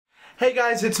Hey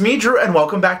guys, it's me, Drew, and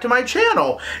welcome back to my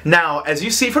channel. Now, as you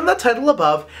see from the title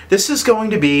above, this is going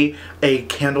to be a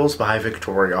Candles by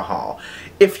Victoria haul.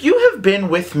 If you have been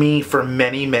with me for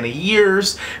many, many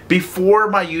years,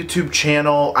 before my YouTube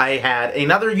channel, I had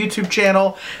another YouTube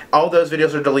channel. All those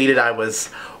videos are deleted. I was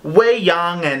way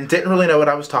young and didn't really know what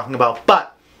I was talking about,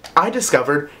 but I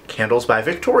discovered Candles by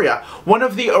Victoria, one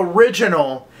of the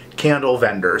original candle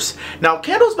vendors. Now,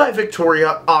 Candles by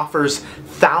Victoria offers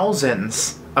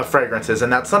thousands of fragrances,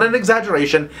 and that's not an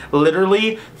exaggeration,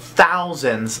 literally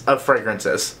thousands of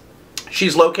fragrances.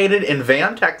 She's located in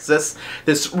Van, Texas,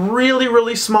 this really,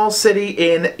 really small city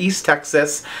in East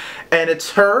Texas, and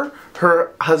it's her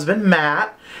husband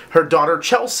Matt, her daughter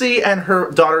Chelsea, and her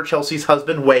daughter Chelsea's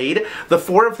husband Wade. The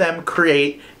four of them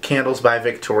create Candles by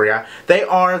Victoria. They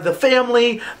are the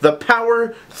family, the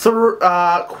power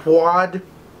quad,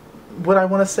 what I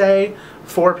want to say,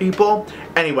 four people.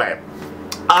 Anyway,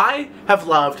 I have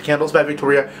loved Candles by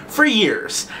Victoria for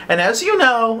years, and as you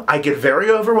know, I get very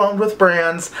overwhelmed with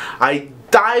brands. I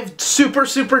dive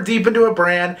super deep into a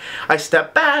brand, I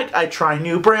step back, I try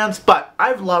new brands, but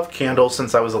I've loved candles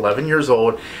since I was 11 years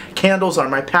old. Candles are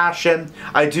my passion.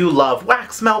 I do love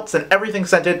wax melts and everything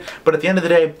scented, but at the end of the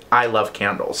day, I love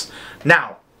candles.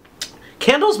 Now,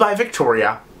 Candles by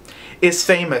Victoria is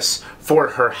famous for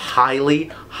her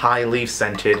highly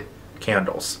scented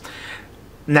candles.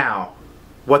 Now,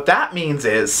 what that means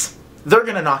is they're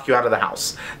gonna knock you out of the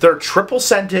house. They're triple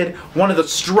scented, one of the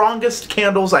strongest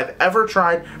candles I've ever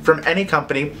tried from any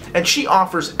company, and she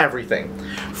offers everything.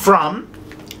 From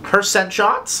her scent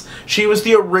shots, she was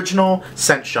the original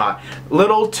scent shot.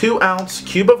 Little 2-ounce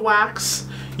cube of wax.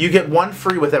 You get one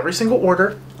free with every single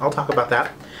order. I'll talk about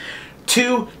that.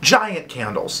 To giant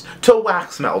candles, to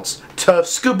wax melts, to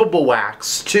scoopable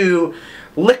wax, to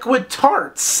liquid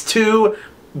tarts, to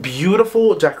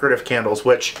beautiful decorative candles,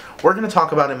 which we're going to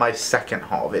talk about in my second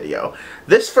haul video.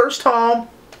 This first haul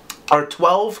are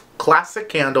 12 classic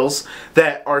candles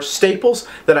that are staples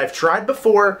that I've tried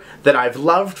before, that I've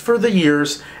loved for the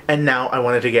years, and now I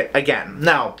wanted to get again.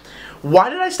 Now, why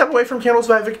did I step away from Candles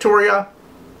by Victoria?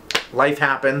 Life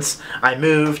happens. I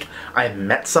moved. I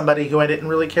met somebody who I didn't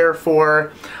really care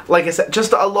for. Like I said,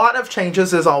 just a lot of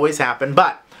changes has always happened,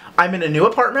 but I'm in a new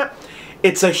apartment.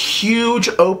 It's a huge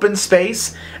open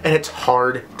space, and it's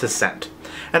hard to scent.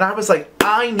 And I was like,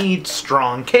 I need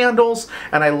strong candles,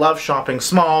 and I love shopping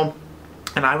small.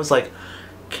 And I was like,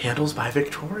 Candles by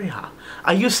Victoria.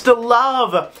 I used to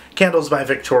love Candles by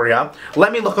Victoria.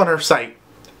 Let me look on her site.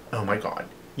 Oh my god.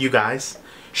 You guys.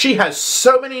 She has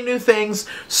so many new things,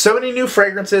 so many new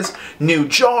fragrances, new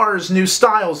jars, new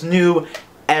styles, new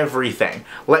everything.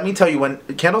 Let me tell you, when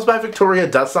Candles by Victoria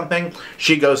does something,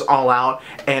 she goes all out.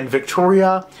 And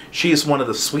Victoria, she is one of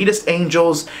the sweetest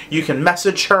angels. You can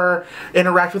message her,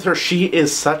 interact with her. She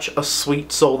is such a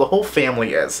sweet soul. The whole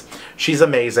family is. She's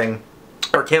amazing.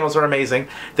 Her candles are amazing.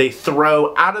 They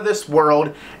throw out of this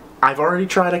world. I've already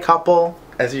tried a couple,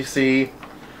 as you see.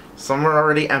 Some are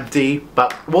already empty,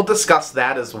 but we'll discuss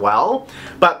that as well.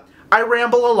 But I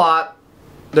ramble a lot.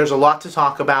 There's a lot to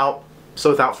talk about.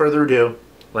 So without further ado,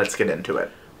 let's get into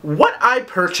it. What I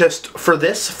purchased for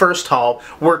this first haul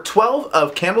were 12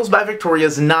 of Candles by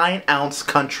Victoria's 9-ounce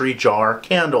country jar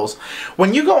candles.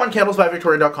 When you go on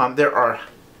candlesbyvictoria.com, there are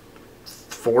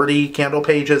 40 candle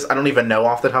pages. I don't even know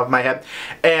off the top of my head.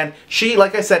 And she,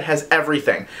 like I said, has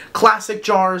everything. Classic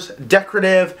jars,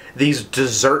 decorative, these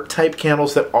dessert type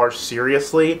candles that are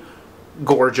seriously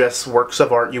gorgeous works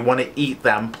of art. You want to eat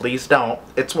them. Please don't.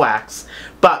 It's wax.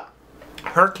 But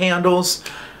her candles,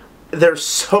 there's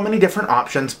so many different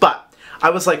options, but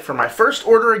I was like, for my first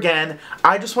order again,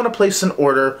 I just want to place an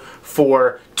order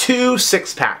for 2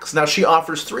 6-packs. Now, she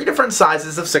offers 3 different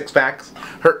sizes of 6-packs.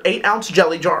 Her 8-ounce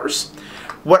jelly jars,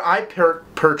 what I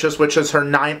purchased, which is her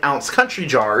 9-ounce country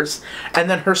jars, and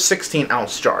then her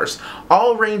 16-ounce jars,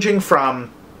 all ranging from,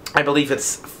 I believe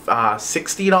it's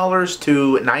 $60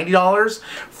 to $90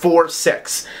 for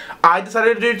 6. I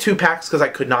decided to do 2 packs because I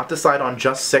could not decide on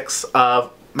just 6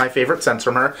 of my favorite scents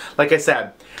from her. Like I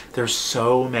said, there's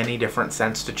so many different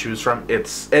scents to choose from.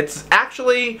 It's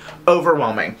actually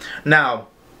overwhelming. Now,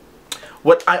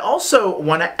 what I also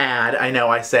want to add, I know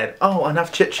I said, oh,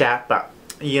 enough chit chat, but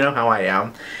you know how I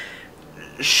am.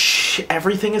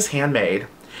 Everything is handmade.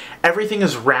 Everything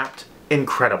is wrapped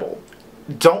incredible.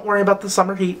 Don't worry about the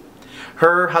summer heat.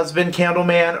 Her husband,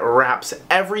 Candleman, wraps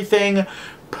everything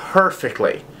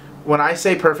perfectly. When I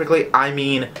say perfectly, I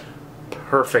mean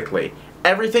perfectly.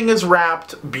 Everything is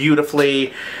wrapped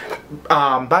beautifully.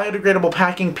 Biodegradable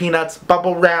packing, peanuts,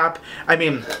 bubble wrap. I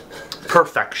mean,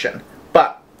 perfection.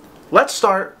 But let's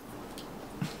start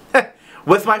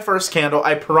with my first candle.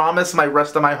 I promise my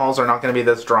rest of my hauls are not going to be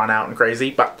this drawn out and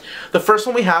crazy, but the first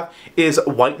one we have is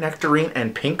white nectarine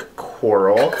and pink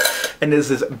coral, and it is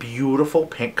this beautiful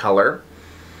pink color.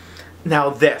 Now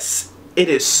this, it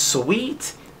is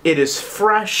sweet, it is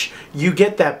fresh, you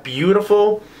get that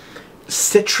beautiful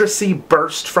citrusy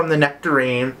burst from the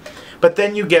nectarine, but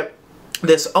then you get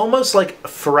this almost like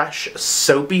fresh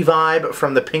soapy vibe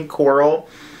from the pink coral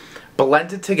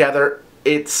blended together.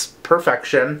 It's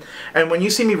perfection. And when you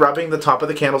see me rubbing the top of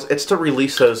the candles, it's to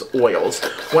release those oils.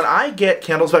 When I get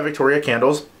Candles by Victoria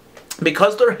candles,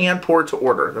 because they're hand poured to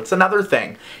order, that's another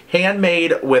thing.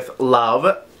 Handmade with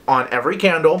love on every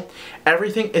candle.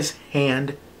 Everything is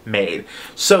handmade.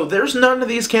 So there's none of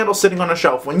these candles sitting on a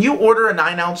shelf. When you order a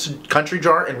 9-ounce country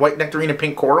jar in white nectarine and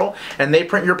pink coral, and they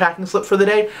print your packing slip for the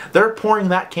day, they're pouring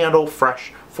that candle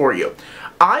fresh for you.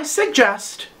 I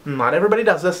suggest, not everybody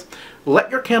does this, let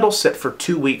your candles sit for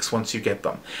 2 weeks once you get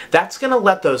them. That's going to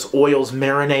let those oils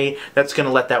marinate, that's going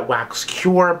to let that wax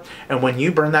cure, and when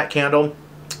you burn that candle,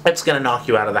 it's going to knock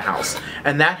you out of the house.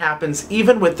 And that happens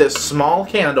even with this small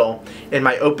candle in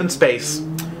my open space,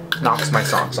 knocks my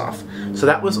socks off. So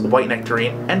that was white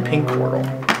nectarine and pink coral.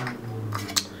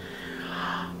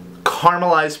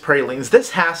 Caramelized Pralines.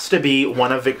 This has to be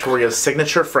one of Victoria's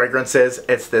signature fragrances.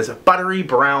 It's this buttery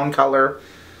brown color.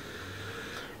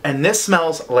 And this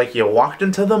smells like you walked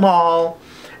into the mall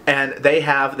and they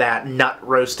have that nut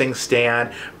roasting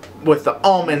stand with the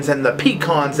almonds and the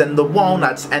pecans and the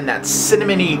walnuts and that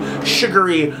cinnamony,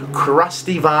 sugary,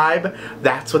 crusty vibe.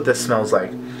 That's what this smells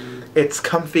like. It's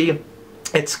comfy,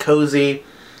 it's cozy,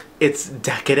 it's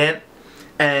decadent,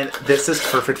 and this is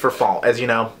perfect for fall. As you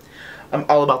know, I'm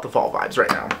all about the fall vibes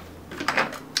right now.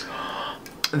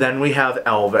 Then we have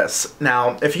Elvis.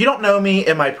 Now, if you don't know me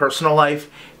in my personal life,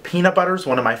 peanut butter is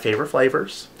one of my favorite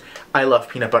flavors. I love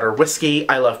peanut butter whiskey.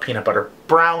 I love peanut butter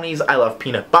brownies. I love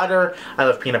peanut butter. I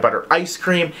love peanut butter ice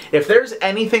cream. If there's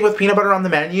anything with peanut butter on the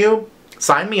menu,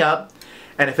 sign me up.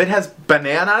 And if it has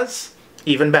bananas,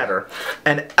 even better.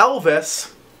 And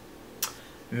Elvis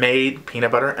made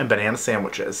peanut butter and banana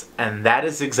sandwiches. And that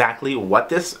is exactly what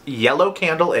this yellow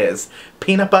candle is.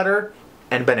 Peanut butter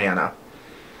and banana.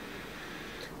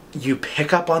 You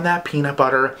pick up on that peanut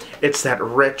butter. It's that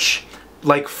rich,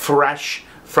 like fresh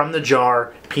from the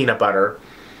jar peanut butter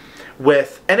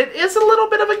with, and it is a little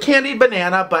bit of a candied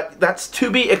banana, but that's to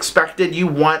be expected. You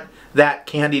want that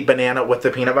candied banana with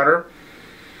the peanut butter.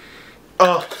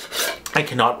 Oh, I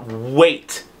cannot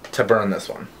wait to burn this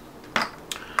one.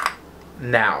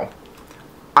 Now,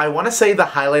 I want to say the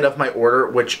highlight of my order,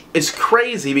 which is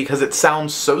crazy because it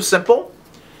sounds so simple,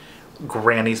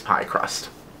 Granny's Pie Crust.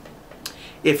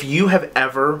 If you have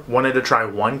ever wanted to try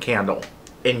one candle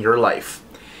in your life,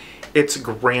 it's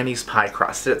Granny's Pie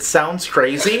Crust. It sounds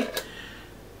crazy.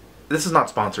 This is not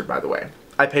sponsored, by the way.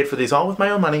 I paid for these all with my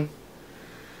own money.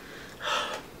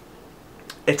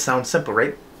 It sounds simple,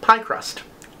 right? Pie crust.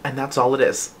 And that's all it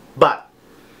is. But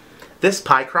this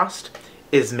pie crust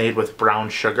is made with brown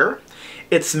sugar.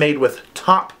 It's made with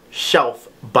top shelf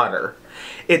butter.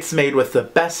 It's made with the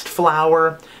best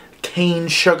flour, cane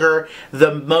sugar.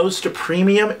 The most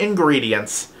premium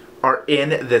ingredients are in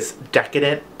this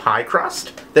decadent pie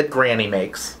crust that Granny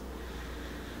makes.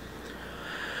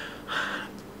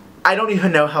 I don't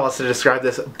even know how else to describe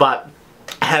this, but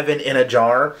heaven in a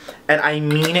jar. And I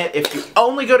mean it. If you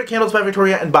only go to Candles by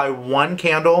Victoria and buy one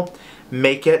candle,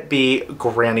 make it be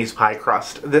Granny's Pie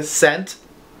Crust. This scent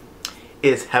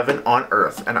is heaven on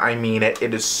earth, and I mean it.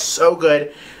 It is so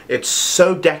good. It's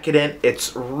so decadent.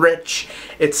 It's rich.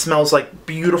 It smells like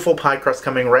beautiful pie crust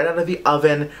coming right out of the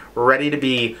oven, ready to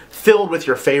be filled with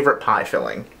your favorite pie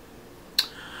filling.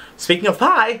 Speaking of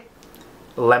pie,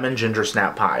 lemon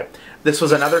Gingersnap Pie. This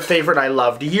was another favorite I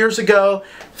loved years ago,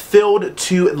 filled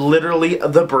to literally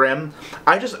the brim.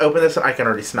 I just opened this and I can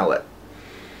already smell it.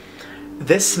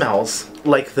 This smells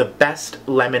like the best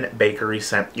lemon bakery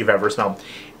scent you've ever smelled.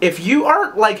 If you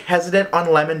are like hesitant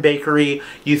on lemon bakery,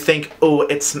 you think, oh,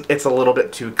 it's a little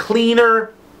bit too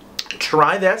cleaner,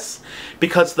 try this,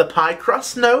 because the pie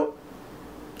crust note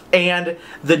and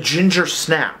the ginger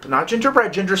snap, not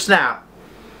gingerbread, ginger snap,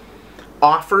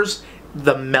 offers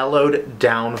the mellowed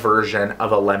down version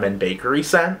of a lemon bakery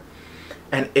scent,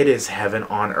 and it is heaven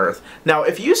on earth. Now,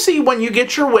 if you see when you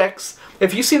get your wicks,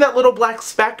 if you see that little black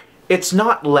speck, it's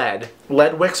not lead.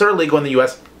 Lead wicks are illegal in the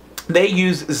US. They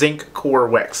use zinc core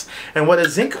wicks. And what a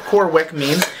zinc core wick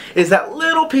means is that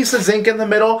little piece of zinc in the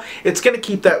middle, it's going to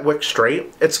keep that wick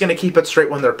straight. It's going to keep it straight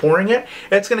when they're pouring it.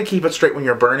 It's going to keep it straight when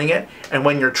you're burning it. And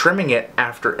when you're trimming it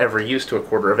after every use to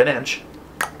 1/4 of an inch,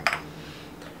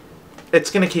 it's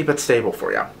going to keep it stable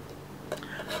for you.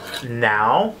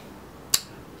 Now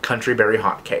Country Berry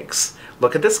Hotcakes.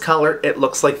 Look at this color. It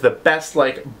looks like the best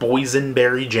like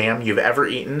boysenberry jam you've ever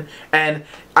eaten. And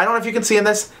I don't know if you can see in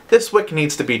this wick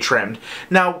needs to be trimmed.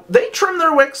 Now, they trim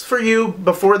their wicks for you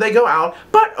before they go out,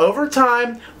 but over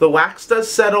time, the wax does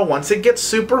settle. Once it gets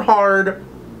super hard,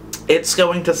 it's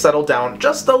going to settle down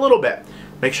just a little bit.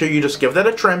 Make sure you just give that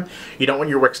a trim. You don't want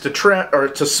your wicks to trim or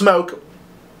to smoke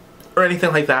or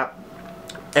anything like that.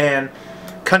 And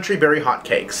Country Berry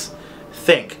Hotcakes.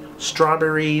 Think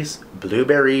strawberries,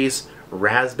 blueberries,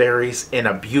 raspberries in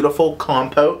a beautiful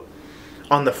compote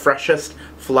on the freshest,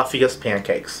 fluffiest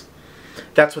pancakes.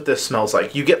 That's what this smells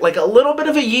like. You get like a little bit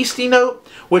of a yeasty note,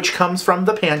 which comes from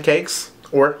the pancakes,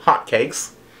 or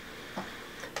hotcakes,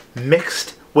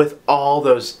 mixed with all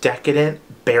those decadent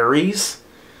berries.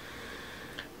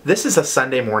 This is a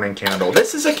Sunday morning candle.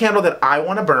 This is a candle that I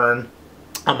want to burn.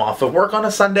 I'm off of work on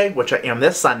a Sunday, which I am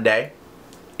this Sunday,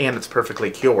 and it's perfectly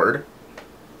cured.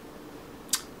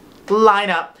 Line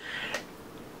up.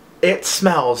 It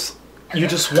smells. You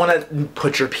just want to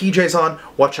put your PJs on,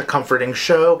 watch a comforting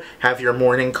show, have your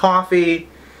morning coffee.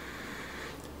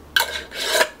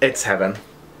 It's heaven.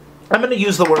 I'm going to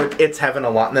use the word "it's heaven" a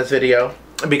lot in this video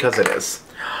because it is.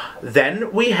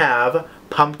 Then we have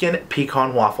pumpkin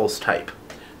pecan waffles type.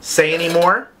 Say any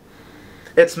more?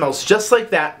 It smells just like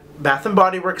that Bath &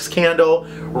 Body Works candle,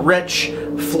 rich,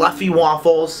 fluffy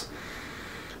waffles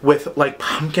with like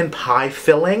pumpkin pie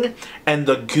filling and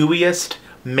the gooeyest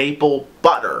maple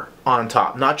butter on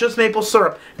top. Not just maple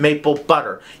syrup, maple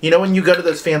butter. You know when you go to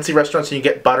those fancy restaurants and you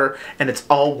get butter and it's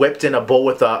all whipped in a bowl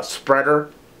with a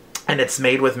spreader and it's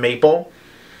made with maple?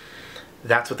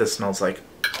 That's what this smells like.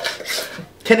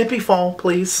 Can it be fall,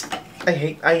 please? I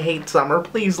hate summer.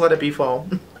 Please let it be fall.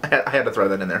 I had to throw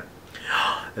that in there.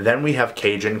 Then we have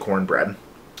Cajun Cornbread.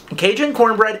 Cajun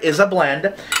Cornbread is a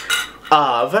blend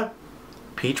of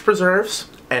peach preserves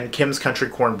and Kim's Country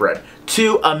Cornbread.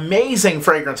 Two amazing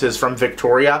fragrances from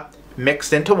Victoria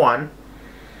mixed into one.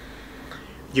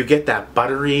 You get that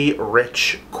buttery,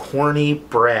 rich, corny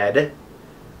bread.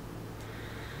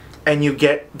 And you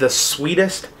get the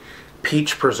sweetest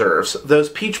peach preserves. Those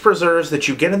peach preserves that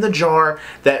you get in the jar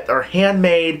that are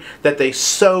handmade, that they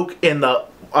soak in the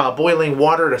boiling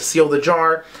water to seal the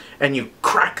jar. And you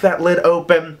crack that lid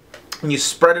open and you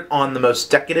spread it on the most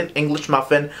decadent English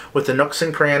muffin with the nooks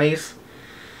and crannies.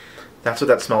 That's what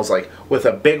that smells like, with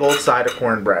a big old side of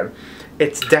cornbread.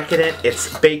 It's decadent,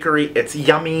 it's bakery, it's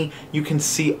yummy. You can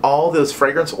see all those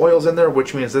fragrance oils in there,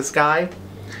 which means this guy,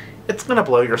 it's gonna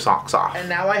blow your socks off. And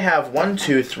now I have 1,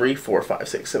 2, 3, 4, 5,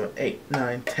 6, 7, 8,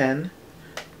 9, 10.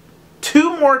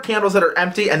 2 more candles that are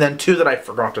empty and then 2 that I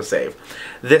forgot to save.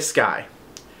 This guy,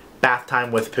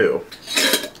 Bathtime with Pooh.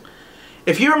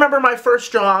 If you remember my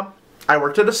first job, I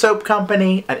worked at a soap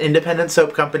company, an independent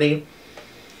soap company,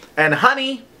 and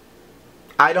honey,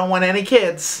 I don't want any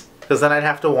kids, because then I'd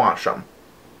have to wash them.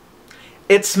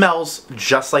 It smells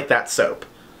just like that soap.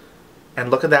 And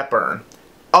look at that burn.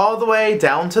 All the way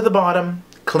down to the bottom,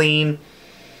 clean.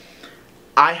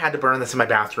 I had to burn this in my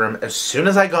bathroom as soon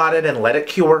as I got it and let it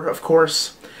cure, of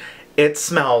course. It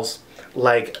smells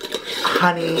like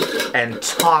honey and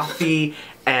toffee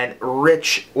and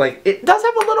rich, like it does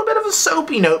have a little bit of a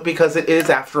soapy note because it is,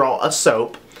 after all, a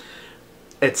soap.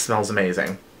 It smells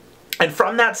amazing. And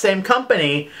from that same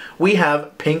company, we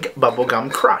have Pink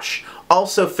Bubblegum Crush.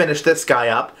 Also finished this guy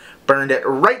up, burned it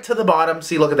right to the bottom.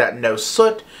 See, look at that. No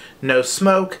soot, no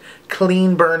smoke,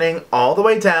 clean burning all the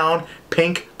way down.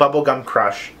 Pink Bubblegum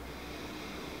Crush.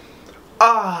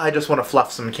 Ah, I just want to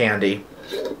fluff some candy.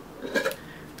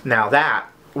 Now that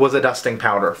was a dusting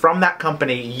powder from that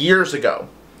company years ago.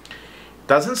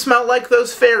 Doesn't smell like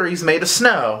those fairies made of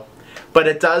snow, but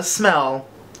it does smell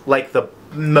like the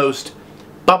most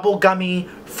bubblegummy,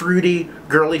 fruity,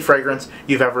 girly fragrance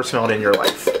you've ever smelled in your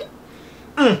life.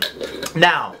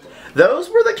 Now, those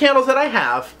were the candles that I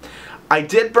have. I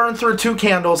did burn through 2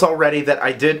 candles already that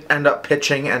I did end up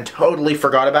pitching and totally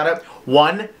forgot about it.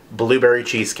 1, blueberry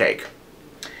cheesecake.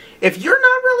 If you're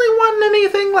not really wanting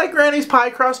anything like Granny's pie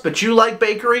crust, but you like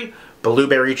bakery,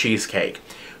 blueberry cheesecake.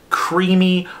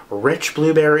 Creamy, rich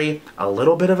blueberry, a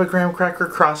little bit of a graham cracker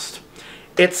crust.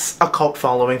 It's a cult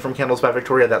following from Candles by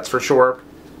Victoria, that's for sure.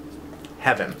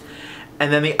 Heaven.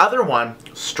 And then the other one,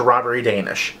 Strawberry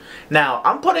Danish. Now,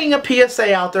 I'm putting a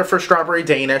PSA out there for Strawberry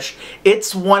Danish.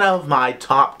 It's one of my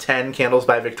top 10 Candles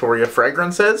by Victoria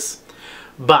fragrances,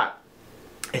 but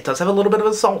it does have a little bit of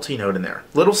a salty note in there.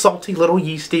 Little salty, little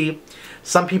yeasty.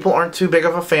 Some people aren't too big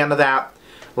of a fan of that.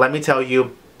 Let me tell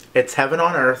you, it's heaven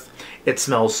on earth. It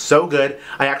smells so good.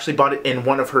 I actually bought it in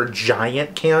one of her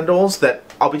giant candles that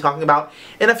I'll be talking about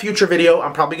in a future video.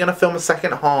 I'm probably going to film a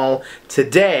second haul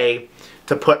today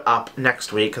to put up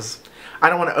next week because I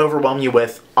don't want to overwhelm you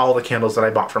with all the candles that I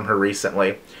bought from her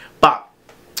recently. But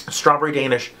Strawberry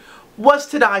Danish was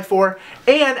to die for,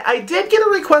 and I did get a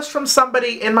request from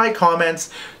somebody in my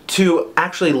comments to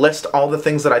actually list all the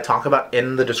things that I talk about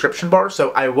in the description bar,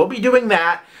 so I will be doing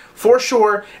that for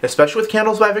sure, especially with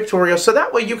Candles by Victoria, so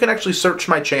that way you can actually search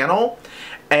my channel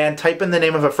and type in the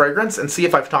name of a fragrance and see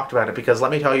if I've talked about it, because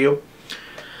let me tell you,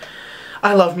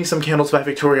 I love me some Candles by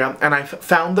Victoria, and I've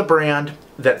found the brand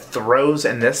that throws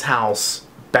in this house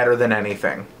better than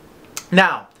anything.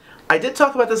 Now, I did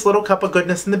talk about this little cup of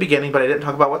goodness in the beginning, but I didn't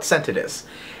talk about what scent it is.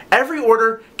 Every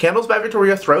order, Candles by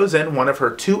Victoria throws in one of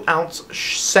her 2-ounce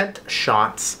scent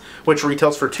shots, which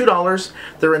retails for $2.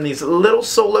 They're in these little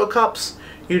solo cups.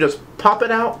 You just pop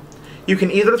it out. You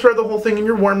can either throw the whole thing in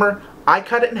your warmer. I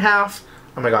cut it in half.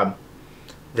 Oh my god.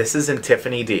 This is in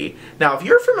Tiffany D. Now, if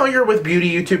you're familiar with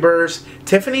beauty YouTubers,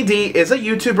 Tiffany D is a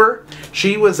YouTuber.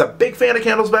 She was a big fan of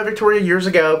Candles by Victoria years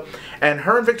ago, and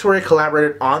her and Victoria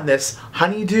collaborated on this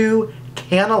Honeydew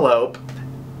Cantaloupe.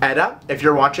 Etta, if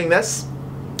you're watching this,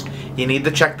 you need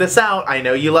to check this out. I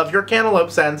know you love your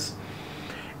cantaloupe scents.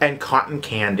 And Cotton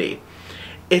Candy.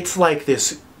 It's like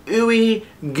this ooey,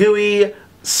 gooey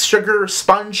sugar,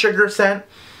 sponge sugar scent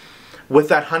with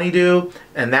that honeydew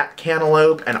and that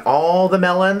cantaloupe and all the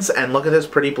melons, and look at this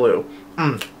pretty blue.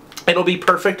 It'll be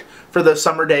perfect for the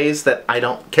summer days that I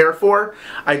don't care for.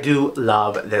 I do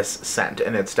love this scent,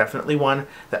 and it's definitely one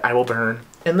that I will burn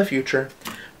in the future.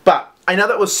 But I know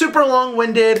that was super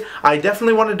long-winded. I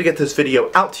definitely wanted to get this video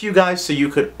out to you guys so you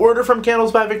could order from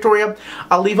Candles by Victoria.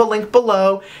 I'll leave a link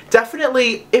below.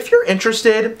 Definitely, if you're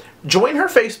interested, join her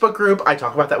Facebook group. I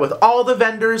talk about that with all the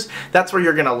vendors. That's where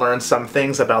you're going to learn some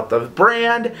things about the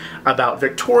brand, about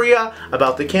Victoria,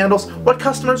 about the candles, what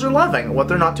customers are loving, what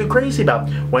they're not too crazy about,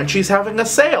 when she's having a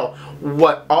sale,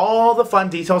 what all the fun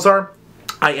details are.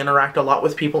 I interact a lot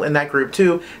with people in that group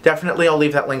too. Definitely, I'll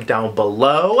leave that link down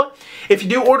below. If you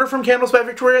do order from Candles by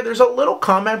Victoria, there's a little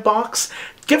comment box.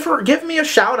 Give me a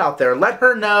shout out there. Let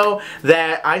her know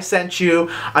that I sent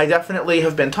you. I definitely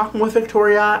have been talking with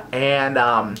Victoria, and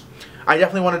I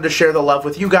definitely wanted to share the love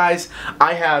with you guys.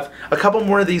 I have a couple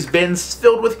more of these bins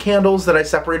filled with candles that I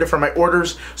separated from my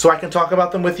orders so I can talk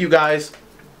about them with you guys.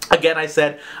 Again, I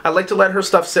said I like to let her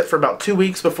stuff sit for about 2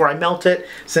 weeks before I melt it,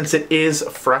 since it is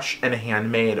fresh and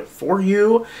handmade for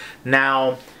you.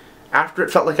 Now, after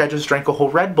it felt like I just drank a whole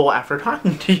Red Bull after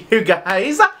talking to you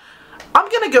guys, I'm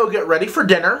going to go get ready for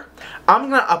dinner. I'm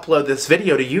going to upload this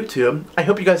video to YouTube. I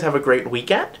hope you guys have a great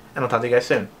weekend, and I'll talk to you guys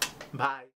soon. Bye.